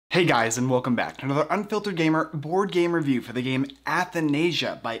Hey guys, and welcome back to another Unfiltered Gamer board game review for the game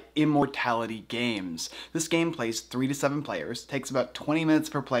Athanasia by Immortality Games. This game plays 3 to 7 players, takes about 20 minutes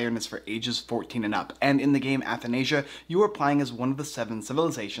per player, and is for ages 14 and up. And in the game Athanasia, you are playing as one of the 7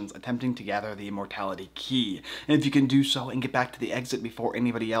 civilizations attempting to gather the Immortality Key. And if you can do so and get back to the exit before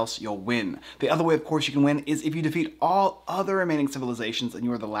anybody else, you'll win. The other way, of course, you can win is if you defeat all other remaining civilizations and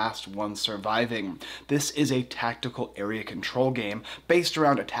you are the last one surviving. This is a tactical area control game based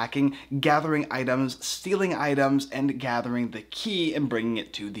around attacking, gathering items, stealing items, and gathering the key and bringing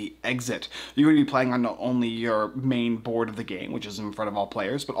it to the exit. You're going to be playing on not only your main board of the game, which is in front of all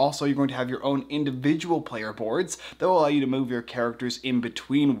players, but also you're going to have your own individual player boards that will allow you to move your characters in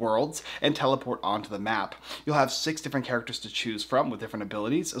between worlds and teleport onto the map. You'll have 6 different characters to choose from with different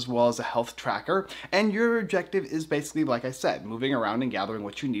abilities, as well as a health tracker, and your objective is basically, like I said, moving around and gathering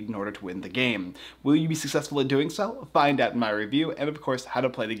what you need in order to win the game. Will you be successful at doing so? Find out in my review, and of course, how to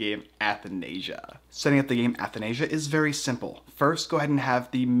play the game Athanasia. Setting up the game Athanasia is very simple. First, go ahead and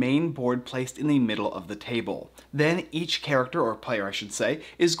have the main board placed in the middle of the table. Then each character, or player I should say,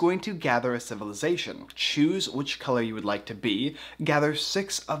 is going to gather a civilization. Choose which color you would like to be, gather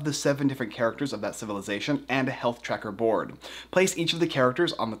 6 of the 7 different characters of that civilization, and a health tracker board. Place each of the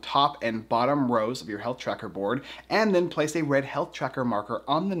characters on the top and bottom rows of your health tracker board, and then place a red health tracker marker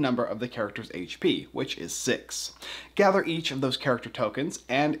on the number of the character's HP, which is 6. Gather each of those character tokens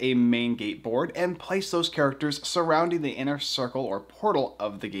and a main gate board, and place those characters surrounding the inner circle or portal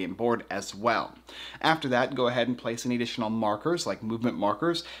of the game board as well. After that, go ahead and place any additional markers, like movement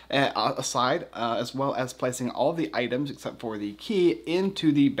markers, aside, as well as placing all the items, except for the key,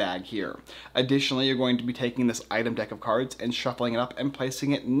 into the bag here. Additionally, you're going to be taking this item deck of cards and shuffling it up and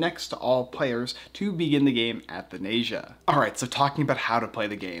placing it next to all players to begin the game Athanasia. Alright, so talking about how to play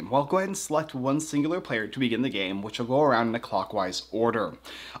the game. Well, go ahead and select one singular player to begin the game, which will go around in a clockwise order.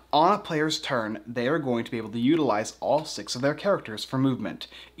 On a player's turn, they are going to be able to utilize all 6 of their characters for movement.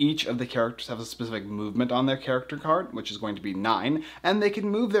 Each of the characters have a specific movement on their character card, which is going to be 9, and they can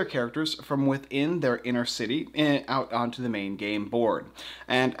move their characters from within their inner city out onto the main game board.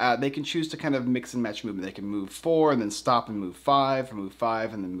 And they can choose to kind of mix and match movement. They can move 4 and then stop and move 5, or move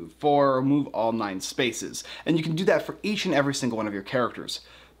 5 and then move 4, or move all 9 spaces. And you can do that for each and every single one of your characters.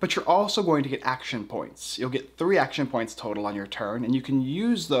 But you're also going to get action points. You'll get 3 action points total on your turn, and you can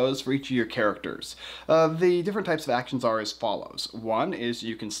use those for each of your characters. The different types of actions are as follows. One is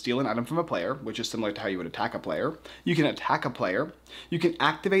you can steal an item from a player, which is similar to how you would attack a player. You can attack a player. You can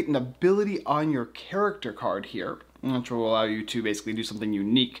activate an ability on your character card here, which will allow you to basically do something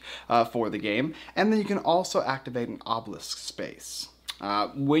unique for the game. And then you can also activate an obelisk space.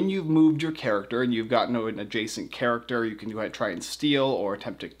 When you've moved your character and you've gotten to an adjacent character, you can go ahead and try and steal or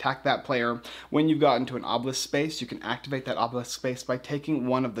attempt to attack that player. When you've gotten to an obelisk space, you can activate that obelisk space by taking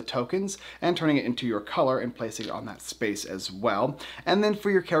one of the tokens and turning it into your color and placing it on that space as well. And then for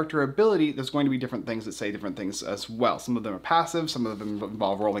your character ability, there's going to be different things that say different things as well. Some of them are passive, some of them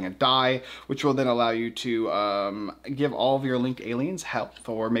involve rolling a die, which will then allow you to give all of your linked aliens health,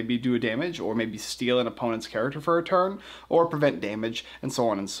 or maybe do a damage, or maybe steal an opponent's character for a turn, or prevent damage, and so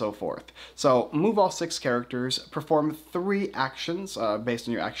on and so forth. So move all 6 characters, perform 3 actions based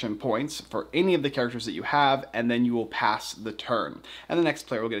on your action points for any of the characters that you have, and then you will pass the turn. And the next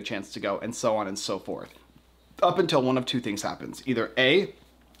player will get a chance to go, and so on and so forth. Up until one of 2 things happens. Either A,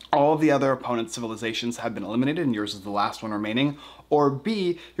 all of the other opponent's civilizations have been eliminated and yours is the last one remaining, or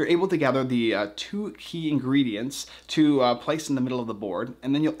B, you're able to gather the 2 key ingredients to place in the middle of the board,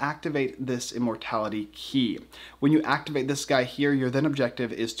 and then you'll activate this immortality key. When you activate this guy here, your then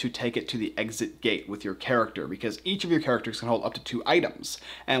objective is to take it to the exit gate with your character, because each of your characters can hold up to 2 items,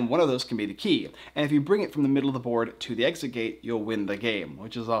 and one of those can be the key. And if you bring it from the middle of the board to the exit gate, you'll win the game,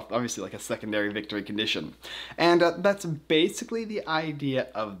 which is obviously like a secondary victory condition. And that's basically the idea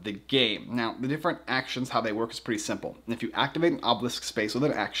of the game. Now, the different actions, how they work is pretty simple. If you activate an obelisk space with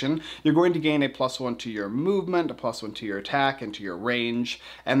an action, you're going to gain a +1 to your movement, a +1 to your attack, and to your range,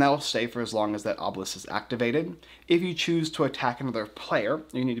 and that will stay for as long as that obelisk is activated. If you choose to attack another player,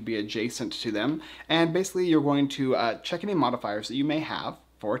 you need to be adjacent to them, and basically you're going to check any modifiers that you may have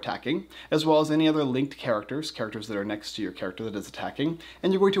for attacking, as well as any other linked characters that are next to your character that is attacking,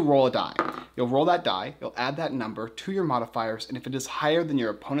 and you're going to roll a die. You'll roll that die, you'll add that number to your modifiers, and if it is higher than your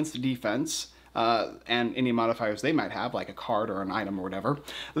opponent's defense, and any modifiers they might have, like a card or an item or whatever,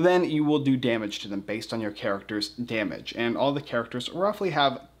 then you will do damage to them based on your character's damage. And all the characters roughly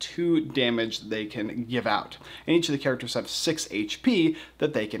have 2 damage they can give out. And each of the characters have 6 HP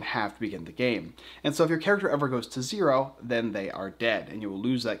that they can have to begin the game. And so if your character ever goes to 0, then they are dead, and you will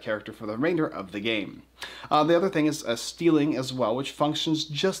lose that character for the remainder of the game. The other thing is stealing as well, which functions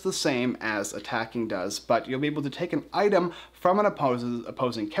just the same as attacking does, but you'll be able to take an item from an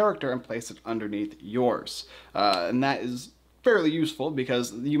opposing character and place it underneath yours. And that is fairly useful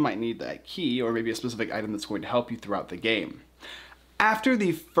because you might need that key or maybe a specific item that's going to help you throughout the game. After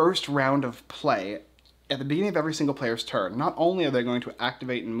the first round of play, at the beginning of every single player's turn, not only are they going to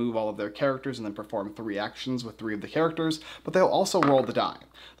activate and move all of their characters and then perform 3 actions with 3 of the characters, but they'll also roll the die.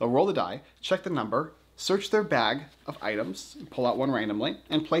 They'll roll the die, check the number, search their bag of items, pull out one randomly,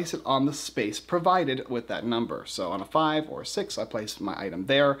 and place it on the space provided with that number. So on a 5 or a 6, I place my item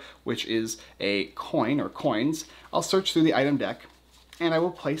there, which is a coin or coins. I'll search through the item deck, and I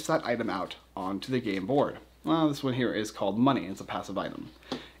will place that item out onto the game board. Well, this one here is called money. It's a passive item.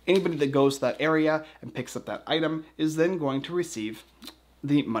 Anybody that goes to that area and picks up that item is then going to receive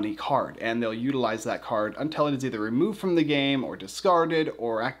the money card, and they'll utilize that card until it is either removed from the game or discarded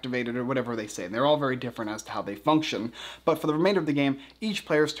or activated or whatever they say. And they're all very different as to how they function, but for the remainder of the game, each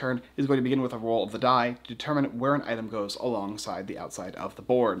player's turn is going to begin with a roll of the die to determine where an item goes alongside the outside of the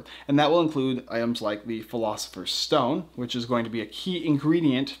board. And that will include items like the Philosopher's Stone, which is going to be a key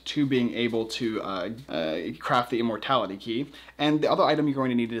ingredient to being able to craft the Immortality Key. And the other item you're going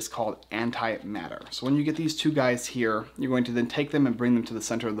to need is called Antimatter. So when you get these 2 guys here, you're going to then take them and bring them to the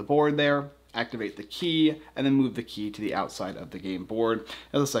center of the board there, activate the key, and then move the key to the outside of the game board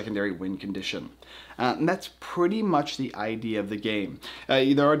as a secondary win condition. And that's pretty much the idea of the game.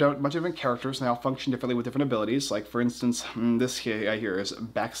 There are a bunch of different characters, and they all function differently with different abilities. Like, for instance, this guy here is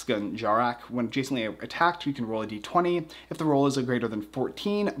Baxgun Jarak. When adjacently attacked, you can roll a d20. If the roll is a greater than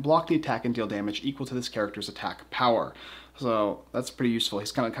 14, block the attack and deal damage equal to this character's attack power. So that's pretty useful.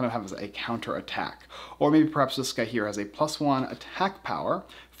 He's kind of has a counter attack. Or maybe perhaps this guy here has a +1 attack power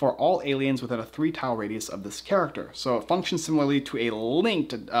for all aliens within a 3-tile radius of this character. So it functions similarly to a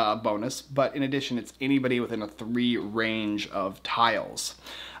linked bonus, but in addition, it's anybody within a 3 range of tiles.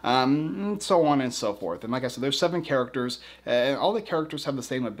 So on and so forth. And like I said, there's 7 characters, and all the characters have the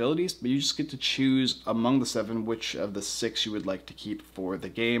same abilities, but you just get to choose among the 7 which of the 6 you would like to keep for the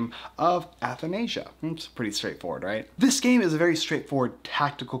game of Athanasia. It's pretty straightforward, right? This game is a very straightforward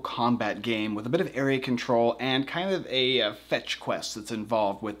tactical combat game with a bit of area control and kind of a fetch quest that's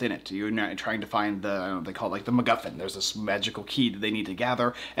involved within it. You're not trying to find the, I don't know, they call it like the MacGuffin. There's this magical key that they need to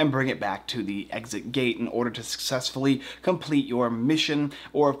gather and bring it back to the exit gate in order to successfully complete your mission.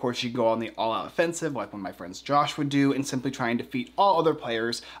 Or of course, you go on the all-out offensive, like what my friends Josh would do, and simply try and defeat all other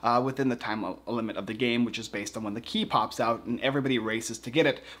players within the time limit of the game, which is based on when the key pops out, and everybody races to get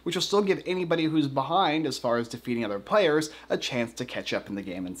it, which will still give anybody who's behind, as far as defeating other players, a chance to catch up in the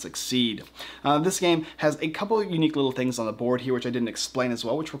game and succeed. This game has a couple of unique little things on the board here, which I didn't explain as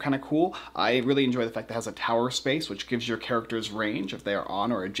well, which were kind of cool. I really enjoy the fact that it has a tower space, which gives your characters range if they are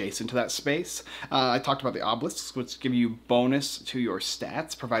on or adjacent to that space. I talked about the obelisks, which give you bonus to your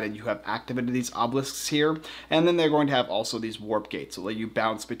stats, provided you have activated these obelisks here. And then they're going to have also these warp gates, so let you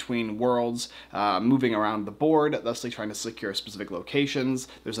bounce between worlds, moving around the board, thusly trying to secure specific locations.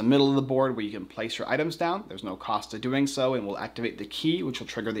 There's a middle of the board where you can place your items down. There's no cost to doing so, and will activate the key, which will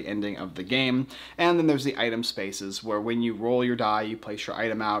trigger the ending of the game. And then there's the item spaces, where when you roll your die, you place your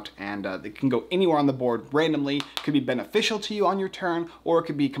item out, and it can go anywhere on the board randomly. It could be beneficial to you on your turn, or it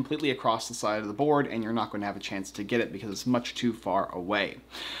could be completely across the side of the board, and you're not going to have a chance to get it because it's much too far away.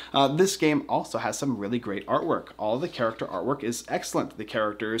 This game also has some really great artwork. All the character artwork is excellent. The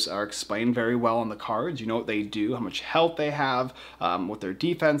characters are explained very well on the cards. You know what they do, how much health they have, what their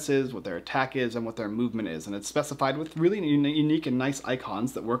defense is, what their attack is, and what their movement is. And it's specified with really unique and nice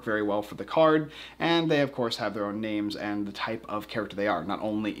icons that work very well for the card. And they, of course, have their own names and the type of character they are, not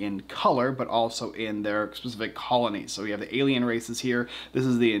only in color, but also in their specific colonies. So we have the alien races here. This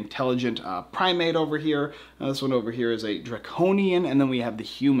is the intelligent primate over here. This one over here is a draconian, and then we have the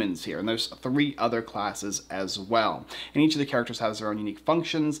humans here. And there's 3 other classes as well. And each of the characters has their own unique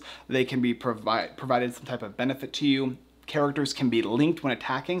functions. They can be provided some type of benefit to you. Characters can be linked when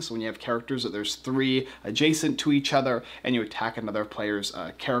attacking, so when you have characters that there's 3 adjacent to each other and you attack another player's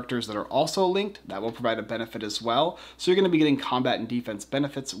characters that are also linked, that will provide a benefit as well. So you're going to be getting combat and defense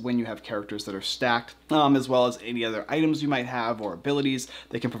benefits when you have characters that are stacked, as well as any other items you might have or abilities.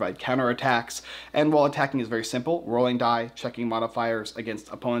 They can provide counterattacks. And while attacking is very simple, rolling die, checking modifiers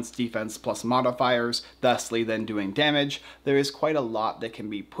against opponent's defense plus modifiers, thusly then doing damage, there is quite a lot that can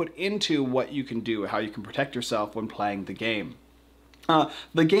be put into what you can do, how you can protect yourself when playing the game.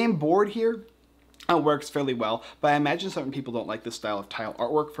 The game board here Works fairly well, but I imagine some people don't like this style of tile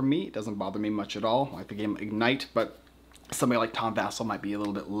artwork. For me, it doesn't bother me much at all. I like the game Ignite, but somebody like Tom Vassell might be a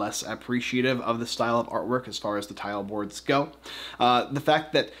little bit less appreciative of the style of artwork as far as the tile boards go. The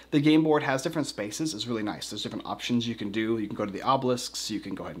fact that the game board has different spaces is really nice. There's different options you can do. You can go to the obelisks, you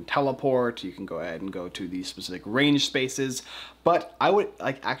can go ahead and teleport, you can go ahead and go to the specific range spaces, but I would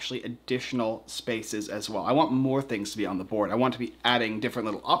like actually additional spaces as well. I want more things to be on the board. I want to be adding different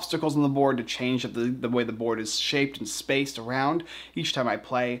little obstacles on the board to change the way the board is shaped and spaced around each time I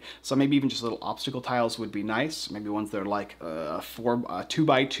play. So maybe even just little obstacle tiles would be nice. Maybe ones that are like a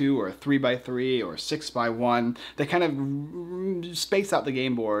 2x2 or a 3x3 or 6x1. They kind of space out the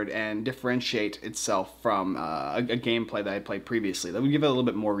game board and differentiate itself from a gameplay that I played previously. That would give it a little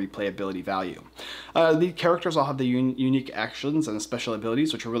bit more replayability value. The characters all have the unique actions and special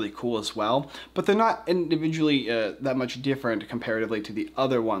abilities, which are really cool as well, but they're not individually that much different comparatively to the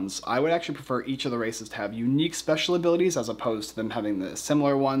other ones. I would actually prefer each of the races to have unique special abilities as opposed to them having the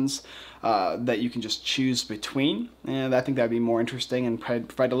similar ones that you can just choose between, and I think that would be more interesting and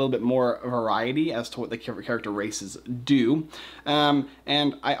provide a little bit more variety as to what the character races do.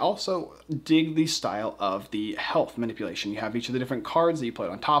 And I also dig the style of the health manipulation. You have each of the different cards that you put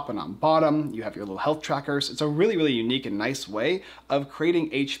on top and on bottom. You have your little health trackers. It's a really, really unique and nice way of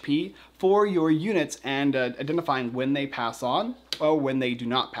creating HP for your units and identifying when they pass on or when they do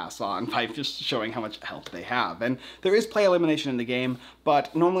not pass on by just showing how much health they have. And there is player elimination in the game,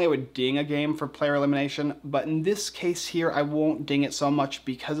 but normally I would ding a game for player elimination, but in this case here I won't ding it so much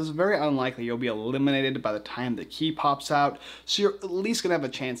because it's very unlikely you'll be eliminated by the time the key pops out, so you're at least gonna have a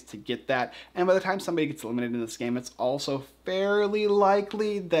chance to get that, and by the time somebody gets eliminated in this game, it's also fairly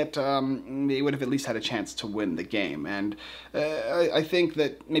likely that they would have at least had a chance to win the game. And I think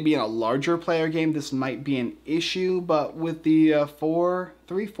that maybe in a larger player game this might be an issue, but with the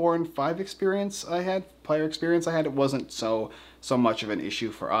 3, 4, and 5 player experience I had, it wasn't so much of an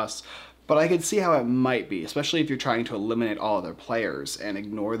issue for us. But I could see how it might be, especially if you're trying to eliminate all other players and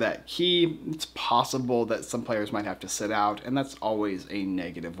ignore that key. It's possible that some players might have to sit out, and that's always a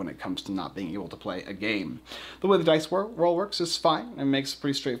negative when it comes to not being able to play a game. The way the dice roll works is fine. It makes it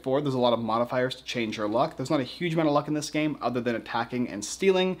pretty straightforward. There's a lot of modifiers to change your luck. There's not a huge amount of luck in this game other than attacking and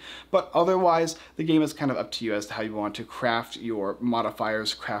stealing, but otherwise the game is kind of up to you as to how you want to craft your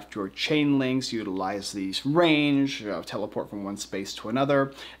modifiers, craft your chain links, utilize these range, teleport from one space to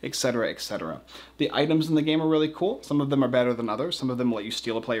another, etc., etc. The items in the game are really cool. Some of them are better than others. Some of them let you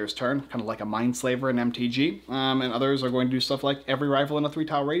steal a player's turn, kind of like a Mindslaver in MTG, and others are going to do stuff like every rifle in a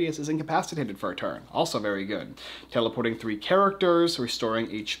 3-tile radius is incapacitated for a turn. Also very good. Teleporting 3 characters, restoring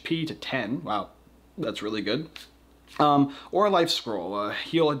HP to 10. Wow, that's really good. Or a life scroll.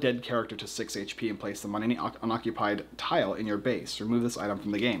 Heal a dead character to 6 HP and place them on any unoccupied tile in your base. Remove this item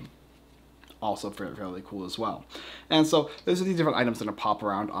from the game. Also fairly cool as well. And so those are these different items that pop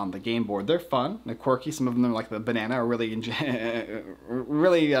around on the game board. They're fun, they're quirky. Some of them, like the banana, are really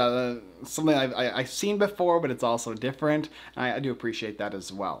something I've seen before, but it's also different. And I do appreciate that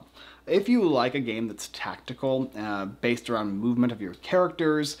as well. If you like a game that's tactical, based around movement of your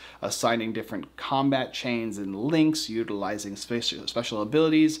characters, assigning different combat chains and links, utilizing special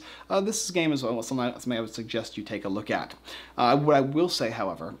abilities, this game is something I would suggest you take a look at. What I will say,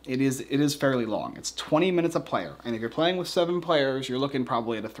 however, it is fairly long. It's 20 minutes a player, and if you're playing with 7 players, you're looking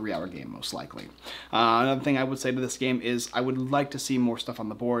probably at a 3-hour game, most likely. Another thing I would say to this game is I would like to see more stuff on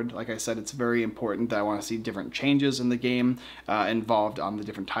the board. Like I said, it's very important that I want to see different changes in the game involved on the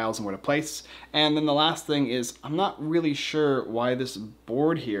different tiles and where to place. And then the last thing is, I'm not really sure why this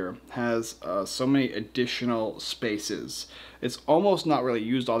board here has so many additional spaces. It's almost not really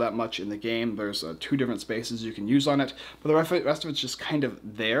used all that much in the game. There's 2 different spaces you can use on it, but the rest of it's just kind of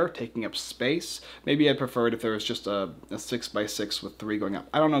there, taking up space. Maybe I'd prefer it if there was just a 6x6 with 3 going up.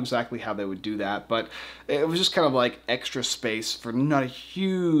 I don't know exactly how they would do that, but it was just kind of like extra space for not a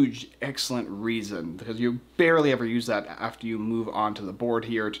huge, excellent reason, because you barely ever use that after you move onto the board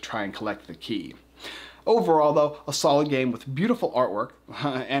here to try and collect the key. Overall, though, a solid game with beautiful artwork,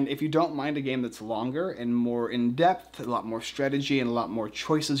 and if you don't mind a game that's longer and more in-depth, a lot more strategy and a lot more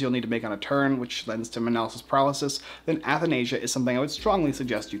choices you'll need to make on a turn, which lends to analysis paralysis, then Athanasia is something I would strongly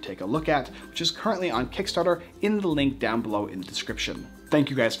suggest you take a look at, which is currently on Kickstarter in the link down below in the description. Thank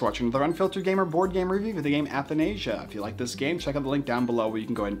you guys for watching another Unfiltered Gamer board game review for the game Athanasia. If you like this game, check out the link down below where you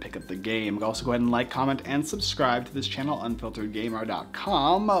can go ahead and pick up the game. Also go ahead and like, comment, and subscribe to this channel,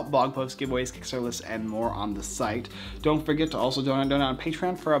 unfilteredgamer.com. Blog posts, giveaways, Kickstarter lists, and more on the site. Don't forget to also donate on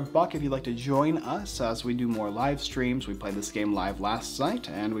Patreon for $1 if you'd like to join us as we do more live streams. We played this game live last night,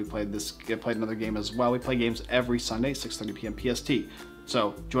 and we played another game as well. We play games every Sunday, 6:30 p.m. PST.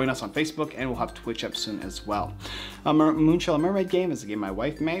 So join us on Facebook, and we'll have Twitch up soon as well. Moonshell Mermaid game is a game my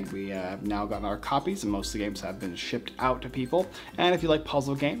wife made. We have now gotten our copies, and most of the games have been shipped out to people. And if you like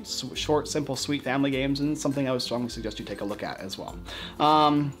puzzle games, short, simple, sweet family games, and something I would strongly suggest you take a look at as well.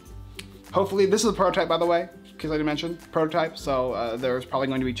 Hopefully, this is a prototype, by the way, because I didn't mention prototype, so there's probably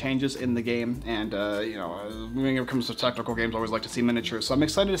going to be changes in the game, and you know, when it comes to technical games, I always like to see miniatures, so I'm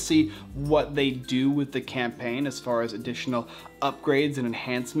excited to see what they do with the campaign as far as additional upgrades and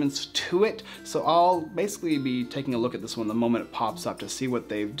enhancements to it. So I'll basically be taking a look at this one the moment it pops up to see what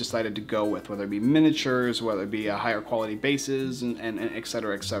they've decided to go with, whether it be miniatures, whether it be higher quality bases, and et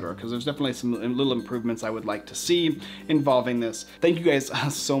cetera, because there's definitely some little improvements I would like to see involving this. Thank you guys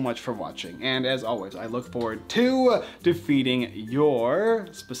so much for watching, and as always, I look forward to defeating your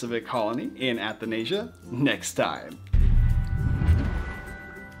specific colony in Athanasia next time.